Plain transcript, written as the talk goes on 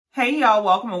Hey y'all,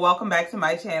 welcome and welcome back to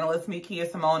my channel. It's me, Kia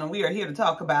Simone, and we are here to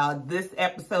talk about this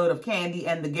episode of Kandi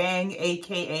and the Gang,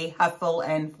 aka Hustle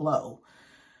and Flow.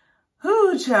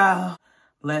 Whoo, child.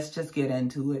 Let's just get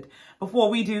into it. Before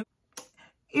we do,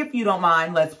 if you don't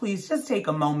mind, let's please just take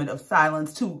a moment of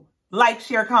silence to like,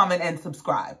 share, comment, and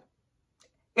subscribe,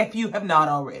 if you have not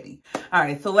already. All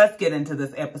right, so let's get into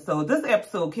this episode. This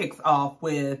episode kicks off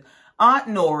with Aunt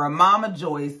Nora, Mama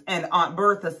Joyce, and Aunt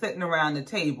Bertha sitting around the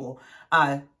table.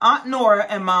 Aunt Nora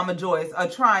and Mama Joyce are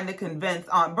trying to convince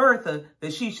Aunt Bertha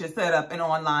that she should set up an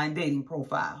online dating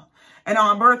profile. And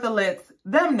Aunt Bertha lets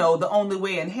them know the only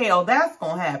way in hell that's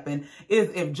going to happen is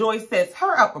if Joyce sets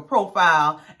her up a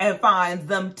profile and finds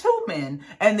them two men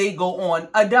and they go on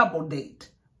a double date.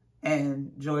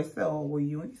 And Joyce said, oh, well,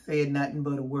 you ain't said nothing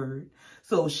but a word.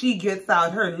 So she gets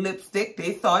out her lipstick.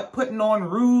 They start putting on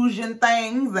rouge and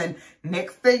things. And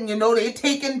next thing you know, they're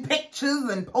taking pictures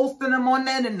and posting them on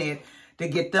the internet to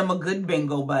get them a good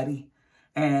bingo buddy.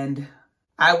 And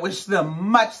I wish them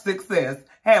much success.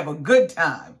 Have a good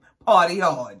time. Party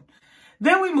hard.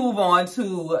 Then we move on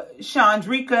to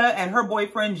Chandrika and her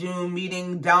boyfriend June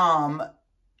meeting Dom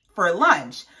for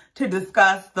lunch to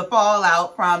discuss the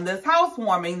fallout from this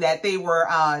housewarming that they were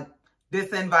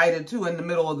disinvited to in the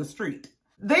middle of the street.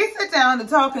 They sit down to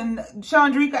talk and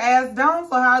Chandrika asks Dom,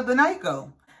 so how'd the night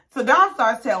go? So Dom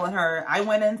starts telling her, I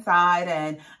went inside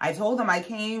and I told them I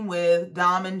came with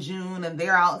Dom and June and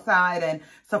they're outside. And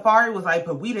Safari was like,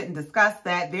 but we didn't discuss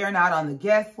that. They're not on the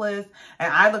guest list.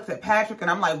 And I looked at Patrick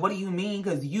and I'm like, what do you mean?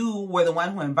 Because you were the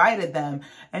one who invited them.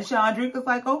 And Chandrika's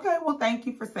like, okay, well, thank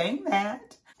you for saying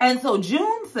that. And so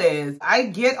June says, I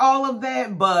get all of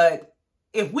that, but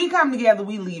if we come together,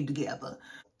 we leave together.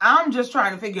 I'm just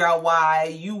trying to figure out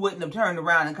why you wouldn't have turned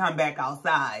around and come back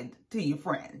outside to your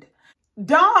friend.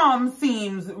 Dom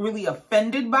seems really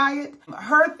offended by it.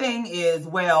 Her thing is,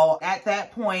 well, at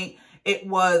that point, it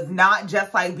was not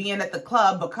just like being at the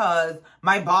club because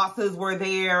my bosses were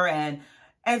there. And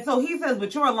so he says,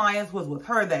 but your alliance was with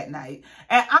her that night.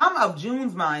 And I'm of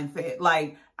June's mindset.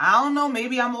 Like, I don't know,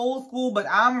 maybe I'm old school, but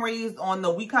I'm raised on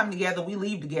the we come together, we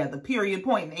leave together, period,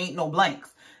 point, and ain't no blanks.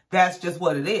 That's just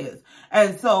what it is.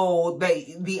 And so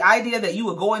the idea that you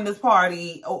would go in this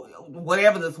party,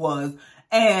 whatever this was,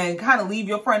 and kind of leave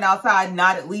your friend outside,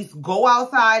 not at least go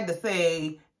outside to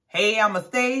say, hey, I'm going to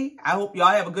stay. I hope y'all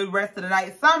have a good rest of the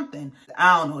night. Something.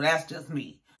 I don't know. That's just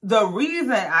me. The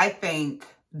reason I think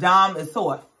Dom is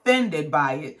so offended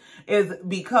by it is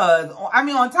because, I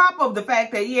mean, on top of the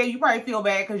fact that, yeah, you probably feel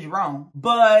bad because you're wrong,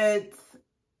 but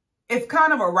it's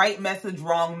kind of a right message,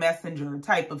 wrong messenger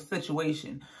type of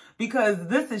situation. Because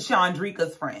this is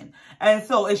Chandrika's friend. And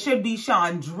so it should be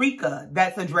Chandrika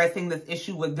that's addressing this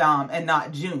issue with Dom and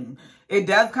not June. It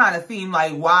does kind of seem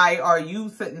like, why are you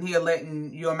sitting here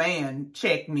letting your man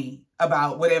check me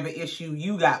about whatever issue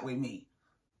you got with me?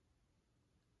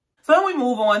 So then we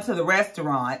move on to the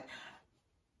restaurant.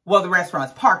 Well, the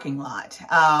restaurant's parking lot,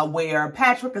 where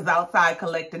Patrick is outside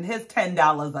collecting his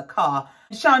 $10 a car.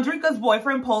 Chandrika's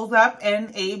boyfriend pulls up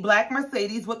in a black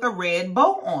Mercedes with a red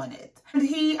bow on it. And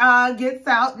he gets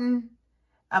out and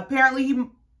apparently he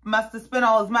must have spent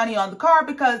all his money on the car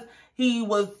because he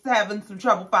was having some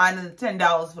trouble finding the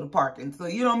 $10 for the parking. So,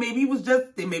 you know, maybe he was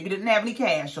just, they maybe didn't have any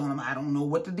cash on him. I don't know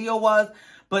what the deal was.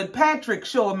 But Patrick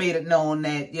sure made it known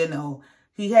that, you know,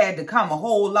 he had to come a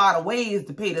whole lot of ways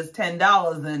to pay this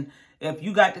 $10. And if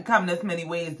you got to come this many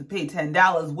ways to pay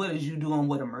 $10, what is you doing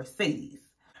with a Mercedes?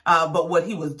 But what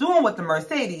he was doing with the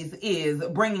Mercedes is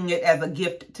bringing it as a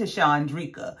gift to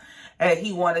Chandrika. And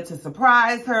he wanted to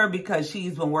surprise her because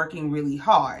she's been working really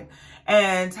hard.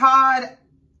 And Todd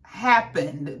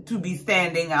happened to be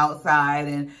standing outside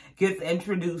and gets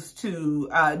introduced to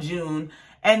June.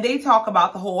 And they talk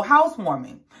about the whole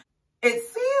housewarming. It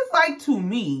seems like to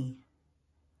me,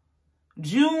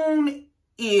 June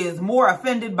is more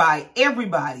offended by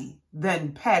everybody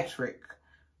than Patrick,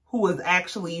 who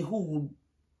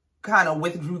kind of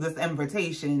withdrew this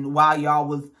invitation while y'all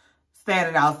was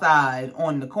standing outside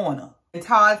on the corner. And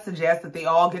Todd suggests that they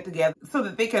all get together so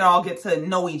that they can all get to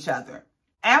know each other.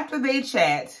 After they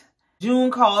chat,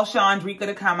 June calls Chandrika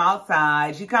to come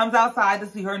outside. She comes outside to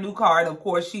see her new car, and of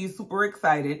course she's super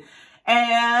excited.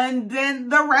 And then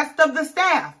the rest of the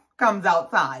staff comes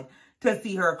outside to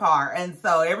see her car. And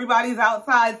so everybody's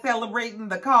outside celebrating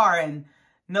the car and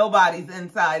nobody's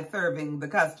inside serving the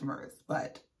customers.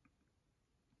 But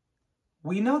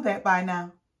we know that by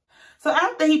now. So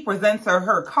after he presents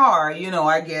her car, you know,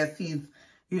 I guess he's,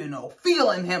 you know,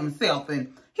 feeling himself.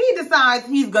 And he decides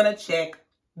he's going to check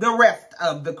the rest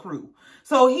of the crew.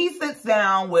 So he sits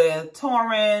down with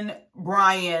Torrin,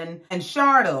 Brian, and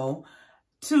Shardo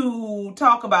to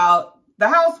talk about the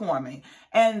housewarming,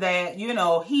 and that, you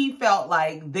know, he felt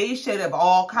like they should have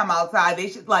all come outside. They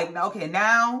should, like, okay,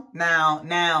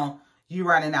 now you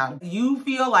running out. You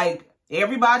feel like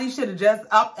everybody should have just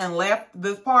up and left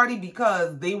this party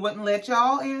because they wouldn't let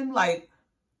y'all in? Like,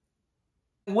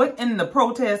 what in the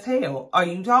protest hell are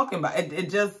you talking about? It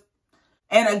just,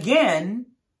 and again,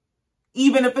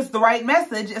 even if it's the right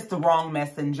message, it's the wrong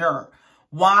messenger.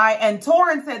 Why? And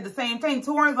Torrin said the same thing.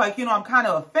 Torrin's like, you know, I'm kind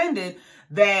of offended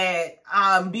that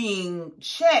I'm being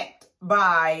checked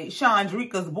by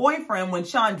Chandrika's boyfriend when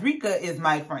Chandrika is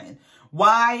my friend.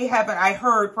 Why haven't I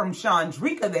heard from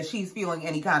Chandrika that she's feeling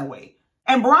any kind of way?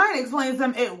 And Brian explains to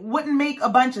him it wouldn't make a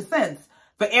bunch of sense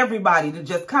for everybody to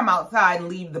just come outside and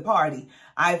leave the party.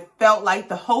 I felt like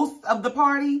the host of the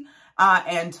party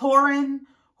and Torrin,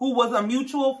 who was a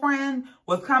mutual friend,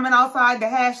 was coming outside to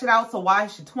hash it out. So why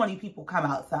should 20 people come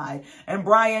outside? And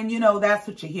Brian, you know, that's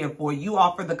what you're here for. You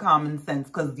offer the common sense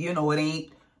because, you know,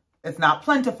 it's not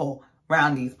plentiful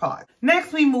around these parts.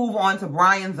 Next, we move on to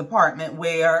Brian's apartment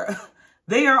where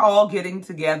they are all getting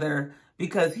together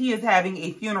because he is having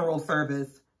a funeral service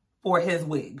for his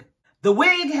wig. The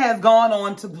wig has gone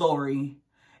on to glory.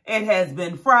 It has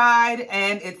been fried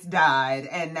and it's dyed,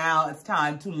 and now it's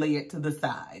time to lay it to the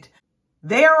side.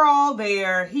 They're all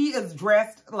there. He is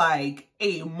dressed like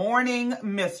a mourning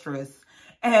mistress,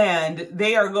 and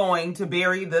they are going to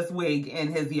bury this wig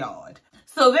in his yard.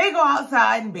 So they go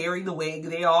outside and bury the wig.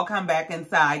 They all come back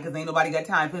inside because ain't nobody got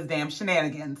time for his damn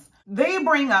shenanigans. They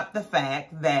bring up the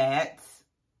fact that,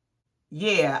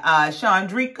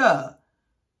 Chandrika,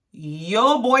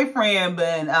 your boyfriend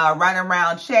been running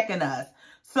around checking us.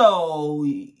 So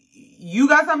you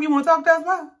got something you want to talk to us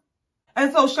about?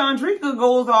 And so Chandrika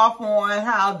goes off on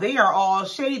how they are all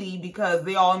shady because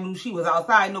they all knew she was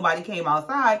outside. Nobody came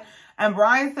outside. And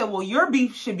Brian said, well, your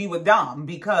beef should be with Dom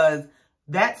because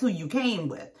that's who you came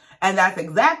with. And that's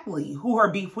exactly who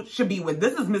her beef should be with.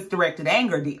 This is misdirected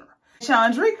anger, dear.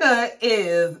 Chandrika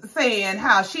is saying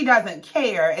how she doesn't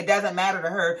care. It doesn't matter to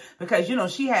her because, you know,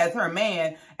 she has her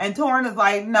man. And Torrin is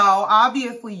like, no,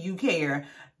 obviously you care.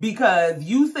 Because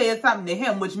you said something to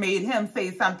him, which made him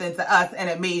say something to us, and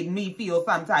it made me feel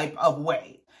some type of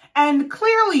way. And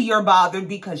clearly you're bothered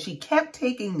because she kept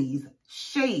taking these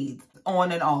shades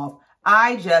on and off.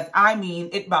 I mean,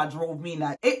 it about drove me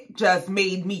nuts. It just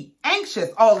made me anxious.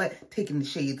 All that, taking the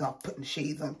shades off, putting the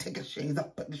shades on, taking the shades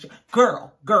off, putting the shades.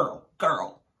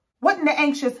 Girl. What in the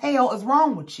anxious hell is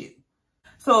wrong with you?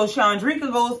 So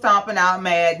Chandrika goes stomping out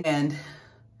mad, and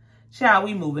shall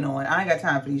we moving on? I ain't got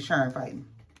time for these churn fighting.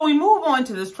 We move on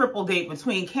to this triple date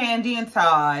between Kandi and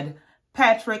Todd,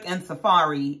 Patrick and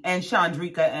Safari, and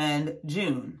Chandrika and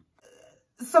June.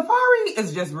 Safari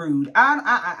is just rude.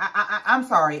 I'm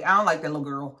sorry. I don't like that little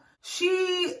girl.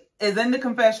 She is in the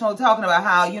confessional talking about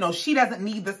how, you know, she doesn't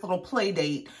need this little play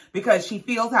date because she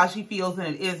feels how she feels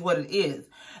and it is what it is.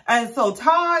 And so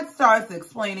Todd starts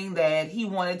explaining that he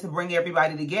wanted to bring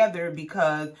everybody together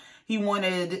because he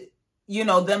wanted, you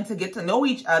know, them to get to know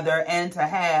each other and to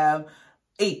have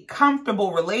a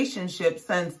comfortable relationship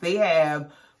since they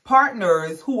have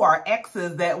partners who are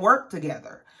exes that work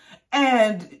together.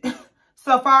 And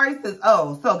Safari says,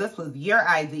 oh, so this was your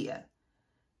idea.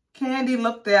 Kandi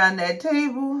looked down that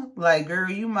table like,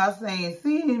 girl, you must ain't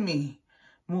seen me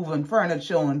moving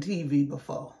furniture on TV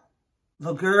before.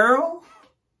 The girl,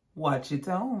 watch your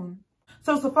tone.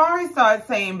 So Safari starts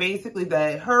saying basically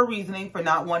that her reasoning for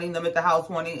not wanting them at the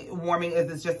housewarming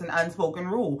is it's just an unspoken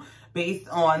rule based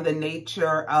on the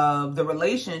nature of the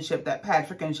relationship that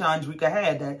Patrick and Chandrika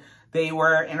had, that they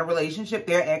were in a relationship,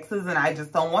 they're exes, and I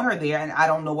just don't want her there, and I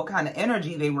don't know what kind of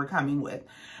energy they were coming with.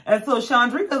 And so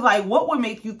Chandrika's like, what would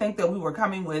make you think that we were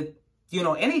coming with, you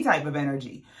know, any type of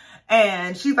energy?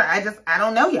 And she's like, I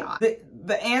don't know, y'all.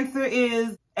 The answer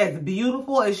is, as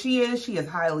beautiful as she is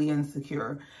highly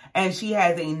insecure. And she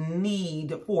has a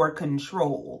need for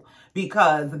control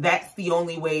because that's the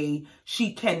only way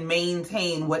she can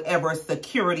maintain whatever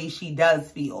security she does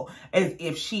feel, as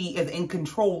if she is in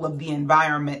control of the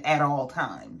environment at all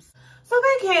times. So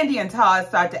then Kandi and Todd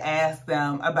start to ask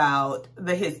them about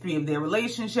the history of their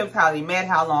relationships, how they met,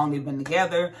 how long they've been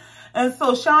together. And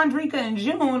so Chandrika and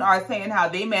June are saying how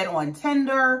they met on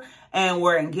Tinder and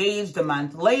were engaged a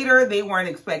month later. They weren't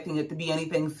expecting it to be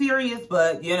anything serious,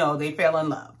 but, you know, they fell in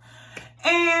love.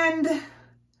 And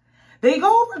they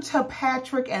go over to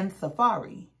Patrick and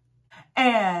Safari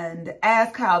and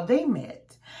ask how they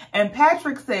met. And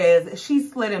Patrick says, she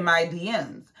slid in my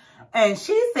DMs. And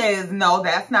she says, no,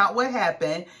 that's not what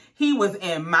happened. He was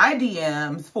in my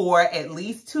DMs for at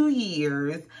least 2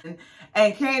 years.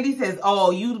 And Kandi says,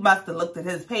 oh, you must have looked at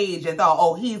his page and thought,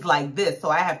 oh, he's like this, so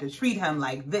I have to treat him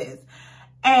like this.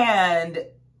 And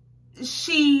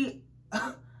she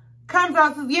comes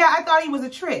out and says, yeah, I thought he was a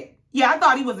trick. Yeah, I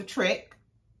thought he was a trick.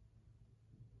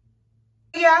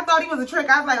 Yeah, I thought he was a trick.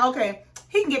 I was like, okay,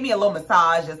 he can get me a little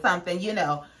massage or something, you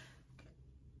know.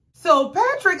 So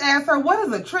Patrick asked her, what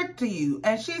is a trick to you?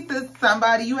 And she says,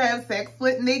 somebody you have sex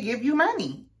with and they give you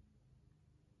money.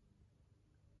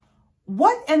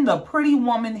 What in the pretty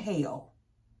woman hell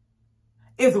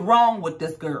is wrong with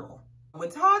this girl?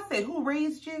 When Todd said, who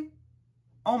raised you?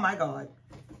 Oh my God.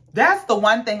 That's the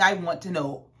one thing I want to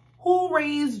know. Who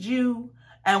raised you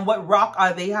and what rock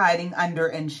are they hiding under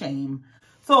in shame?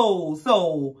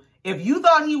 So if you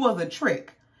thought he was a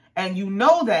trick and you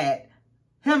know that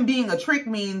him being a trick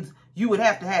means you would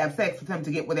have to have sex with him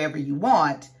to get whatever you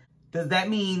want, does that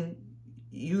mean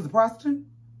you's a prostitute?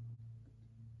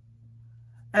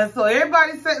 And so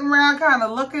everybody's sitting around kind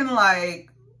of looking like,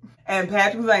 and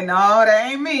Patrick was like, no,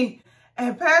 that ain't me.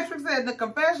 And Patrick said in the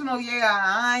confessional, yeah,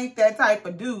 I ain't that type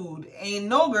of dude. Ain't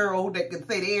no girl that could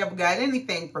say they ever got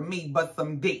anything from me but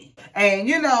some D. And,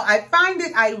 you know, I find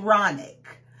it ironic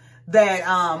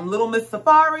that little Miss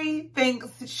Safari thinks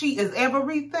she is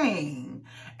everything.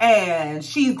 And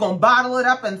she's going to bottle it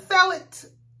up and sell it.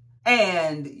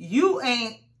 And you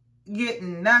ain't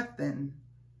getting nothing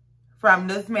from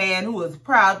this man who is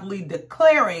proudly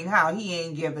declaring how he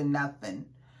ain't giving nothing.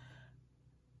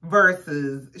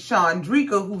 Versus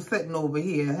Chandrika, who's sitting over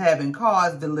here having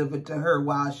cars delivered to her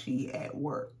while she at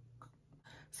work.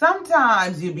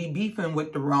 Sometimes you be beefing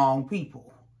with the wrong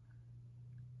people.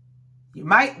 You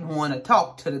might want to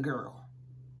talk to the girl.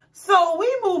 So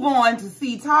we move on to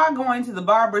see Todd going to the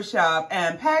barbershop,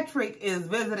 and Patrick is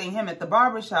visiting him at the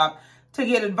barbershop to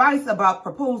get advice about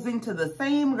proposing to the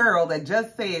same girl that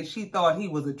just said she thought he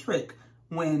was a trick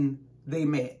when they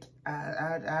met.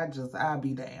 I'll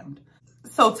be damned.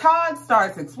 So Todd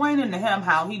starts explaining to him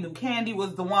how he knew Kandi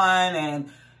was the one,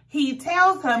 and he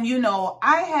tells him, you know,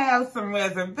 I have some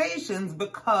reservations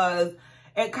because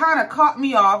it kind of caught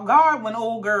me off guard when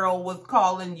old girl was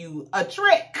calling you a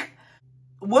trick.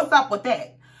 What's up with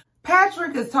that?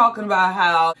 Patrick is talking about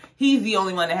how he's the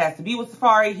only one that has to be with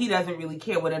Safari. He doesn't really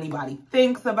care what anybody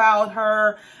thinks about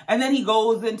her. And then he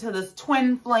goes into this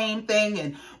twin flame thing.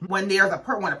 And when there's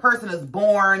when a person is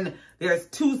born, there's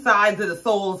two sides of the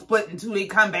soul split in two. They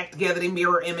come back together. They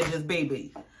mirror images,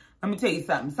 baby. Let me tell you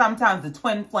something. Sometimes the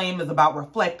twin flame is about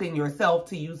reflecting yourself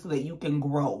to you so that you can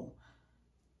grow.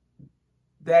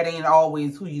 That ain't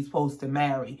always who you're supposed to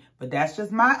marry. But that's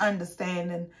just my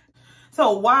understanding.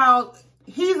 So while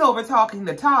he's over talking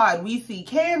to Todd, we see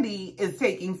Kandi is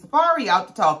taking Safari out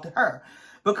to talk to her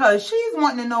because she's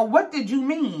wanting to know, what did you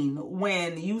mean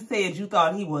when you said you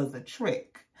thought he was a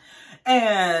trick?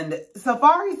 And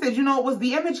Safari said, you know, it was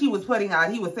the image he was putting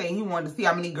out. He was saying he wanted to see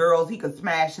how many girls he could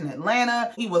smash in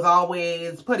Atlanta. He was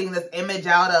always putting this image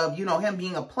out of, you know, him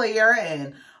being a player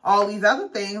and all these other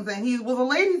things. And he was a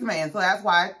ladies' man. So that's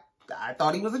why I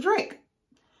thought he was a trick.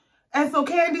 And so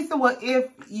Kandi said, well, if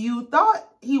you thought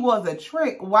he was a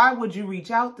trick, why would you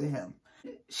reach out to him?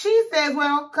 She says,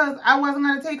 well, because I wasn't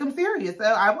going to take him serious. So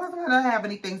I wasn't going to have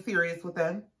anything serious with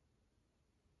him.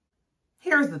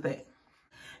 Here's the thing.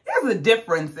 There's a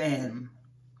difference in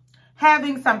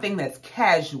having something that's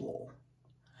casual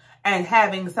and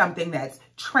having something that's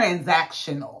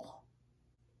transactional.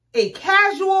 A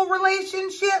casual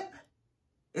relationship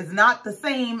is not the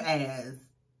same as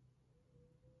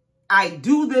I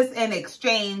do this in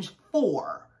exchange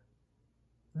for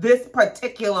this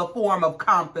particular form of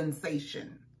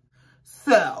compensation.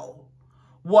 So,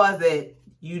 was it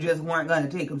you just weren't going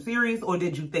to take him serious, or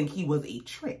did you think he was a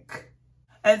trick?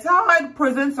 And Todd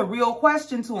presents a real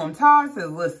question to him. Todd says,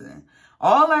 listen,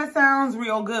 all that sounds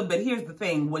real good, but here's the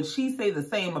thing. Would she say the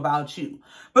same about you?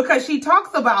 Because she talks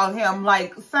about him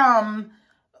like some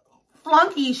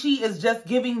flunky she is just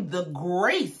giving the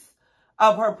grace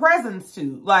of her presence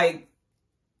to. Like,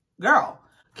 girl,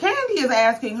 Kandi is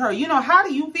asking her, you know, how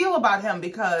do you feel about him?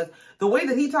 Because the way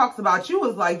that he talks about you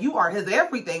is like you are his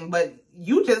everything, but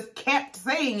you just kept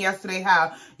saying yesterday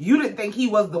how you didn't think he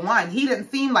was the one. He didn't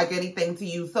seem like anything to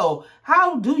you. So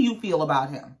how do you feel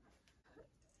about him?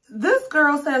 This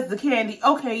girl says to Kandi,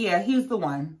 okay, yeah, he's the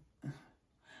one.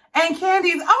 And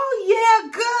Kandi's,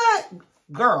 oh yeah, good.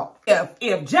 Girl,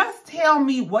 if just tell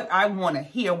me what I want to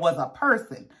hear was a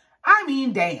person, I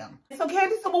mean, damn. So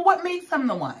Kandi said, well, what makes him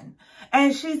the one?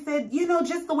 And she said, you know,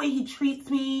 just the way he treats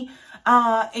me.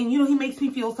 And, you know, he makes me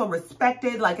feel so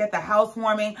respected. Like at the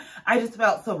housewarming, I just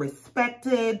felt so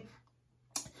respected.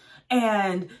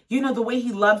 And, you know, the way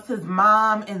he loves his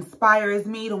mom inspires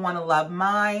me to want to love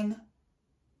mine.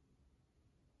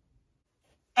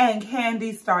 And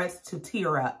Kandi starts to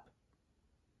tear up.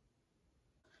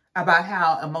 about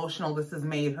how emotional this has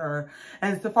made her.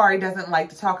 And Safari doesn't like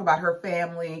to talk about her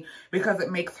family because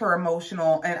it makes her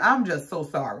emotional. And I'm just so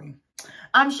sorry.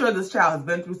 I'm sure this child has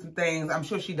been through some things. I'm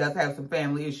sure she does have some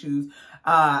family issues.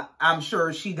 I'm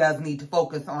sure she does need to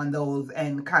focus on those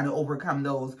and kind of overcome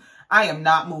those. I am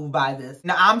not moved by this.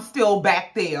 Now, I'm still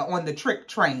back there on the trick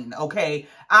train, okay?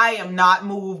 I am not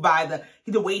moved by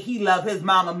the way he loved his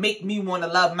mama make me want to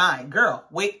love mine. Girl,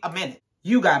 wait a minute.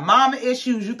 You got mama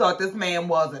issues. You thought this man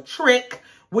was a trick,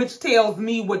 which tells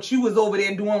me what you was over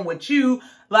there doing with you.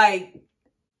 Like,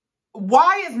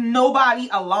 why is nobody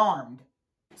alarmed?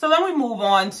 So then we move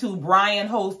on to Brian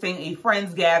hosting a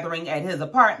friends gathering at his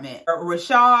apartment.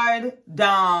 Rashad,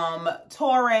 Dom,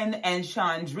 Torin, and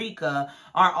Chandrika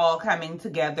are all coming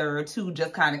together to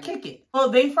just kind of kick it. Well,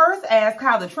 they first asked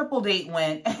how the triple date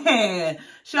went, and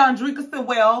Chandrika said,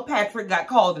 well, Patrick got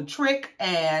called a trick,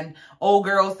 and old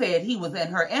girl said he was in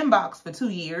her inbox for 2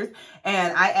 years.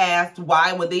 And I asked,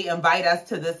 why would they invite us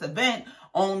to this event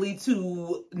only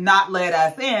to not let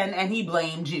us in? And he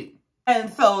blamed you.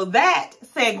 And so that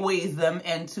segues them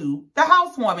into the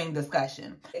housewarming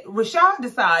discussion. Rashad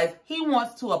decides he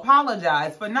wants to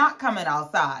apologize for not coming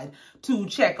outside to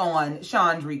check on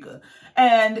Chandrika.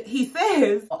 And he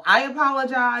says, I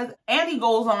apologize. And he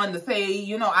goes on to say,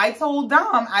 you know, I told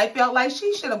Dom I felt like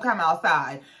she should have come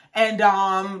outside. And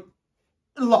Dom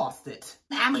lost it.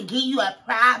 I'm going to give you a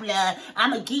problem.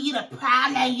 I'm going to give you the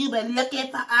problem you've been looking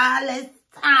for all this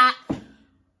time.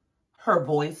 Her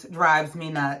voice drives me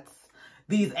nuts.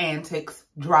 These antics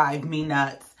drive me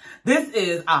nuts. This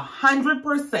is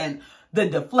 100% the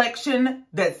deflection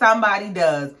that somebody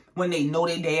does when they know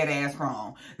they dead ass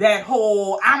wrong. That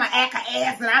whole, I'm a act a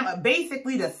ass and I'm a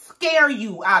basically to scare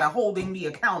you out of holding me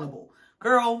accountable.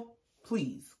 Girl,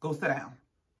 please go sit down.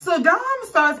 So Dom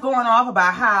starts going off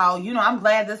about how, you know, I'm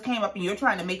glad this came up and you're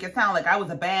trying to make it sound like I was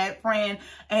a bad friend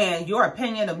and your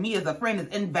opinion of me as a friend is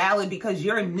invalid because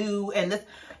you're new and this.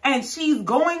 And she's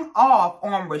going off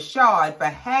on Rashad for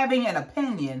having an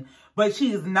opinion, but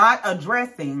she's not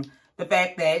addressing the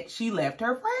fact that she left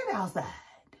her friend outside.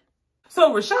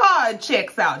 So Rashad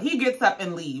checks out. He gets up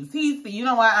and leaves. He's, you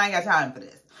know what? I ain't got time for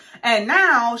this. And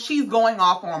now she's going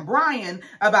off on Brian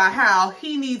about how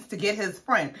he needs to get his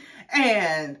friend.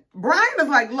 And Brian is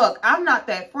like, look, I'm not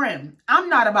that friend. I'm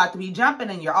not about to be jumping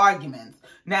in your arguments.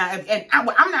 Now,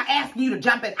 I'm not asking you to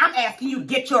jump in. I'm asking you to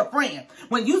get your friend.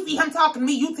 When you see him talking to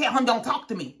me, you tell him don't talk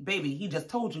to me. Baby, he just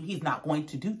told you he's not going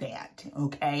to do that,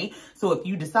 okay? So if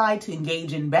you decide to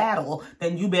engage in battle,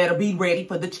 then you better be ready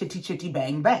for the chitty chitty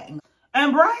bang bang.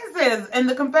 And Brian says in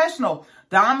the confessional,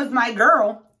 Dom is my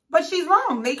girl, but she's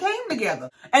wrong. They came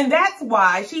together. And that's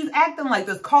why she's acting like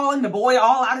this, calling the boy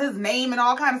all out his name and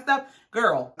all kind of stuff.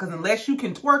 Girl, because unless you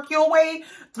can twerk your way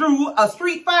through a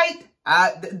street fight,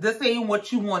 this ain't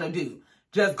what you want to do.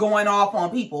 Just going off on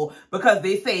people because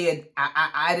they said,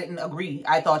 I didn't agree.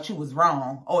 I thought you was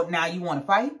wrong. Oh, now you want to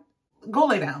fight? Go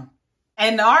lay down.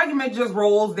 And the argument just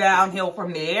rolls downhill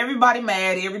from there. Everybody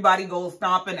mad. Everybody goes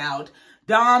stomping out.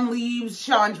 Dom leaves.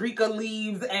 Chandrika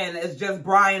leaves. And it's just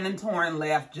Brian and Torin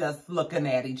left just looking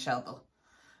at each other.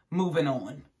 Moving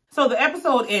on. So the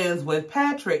episode ends with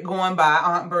Patrick going by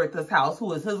Aunt Bertha's house,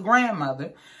 who is his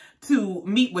grandmother, to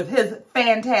meet with his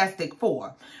Fantastic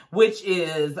Four, which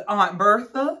is Aunt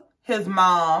Bertha, his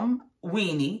mom,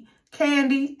 Weenie,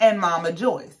 Kandi, and Mama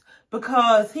Joyce,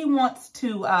 because he wants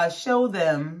to show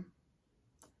them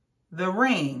the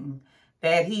ring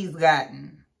that he's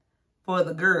gotten for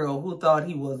the girl who thought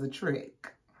he was a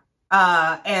trick.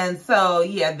 And so,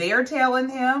 yeah, they're telling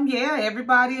him, yeah,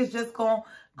 everybody is just going to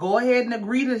go ahead and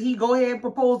agree that he go ahead and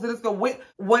propose to this girl.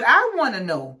 What I want to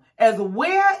know is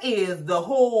where is the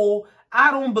whole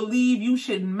I don't believe you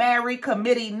should marry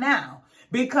committee now?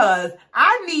 Because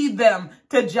I need them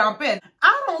to jump in.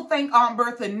 I don't think Aunt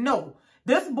Bertha know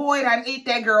this boy done ate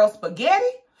that girl spaghetti.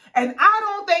 And I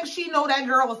don't think she know that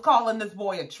girl was calling this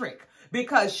boy a trick.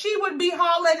 Because she would be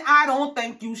hollering, I don't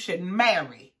think you should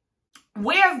marry.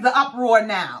 Where's the uproar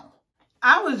now?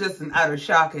 I was just in utter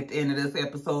shock at the end of this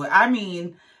episode. I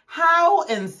mean, how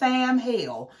in Sam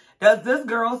hell does this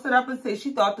girl sit up and say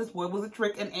she thought this boy was a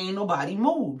trick and ain't nobody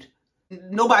moved?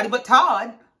 Nobody but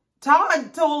Todd.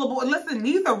 Todd told the boy, listen,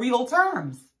 these are real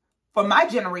terms. For my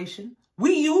generation,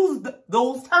 we used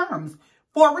those terms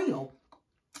for real.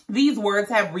 These words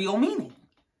have real meaning.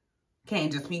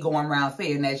 Can't just be going around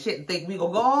saying that shit and think we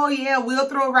gonna go, oh yeah, we'll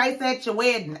throw rice at your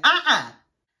wedding.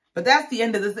 But that's the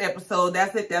end of this episode.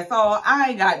 That's it. That's all.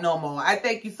 I ain't got no more. I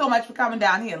thank you so much for coming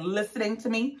down here and listening to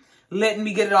me, letting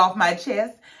me get it off my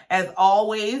chest. As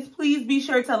always, please be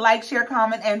sure to like, share,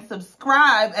 comment, and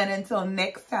subscribe. And until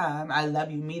next time, I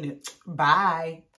love you, mean it. Bye.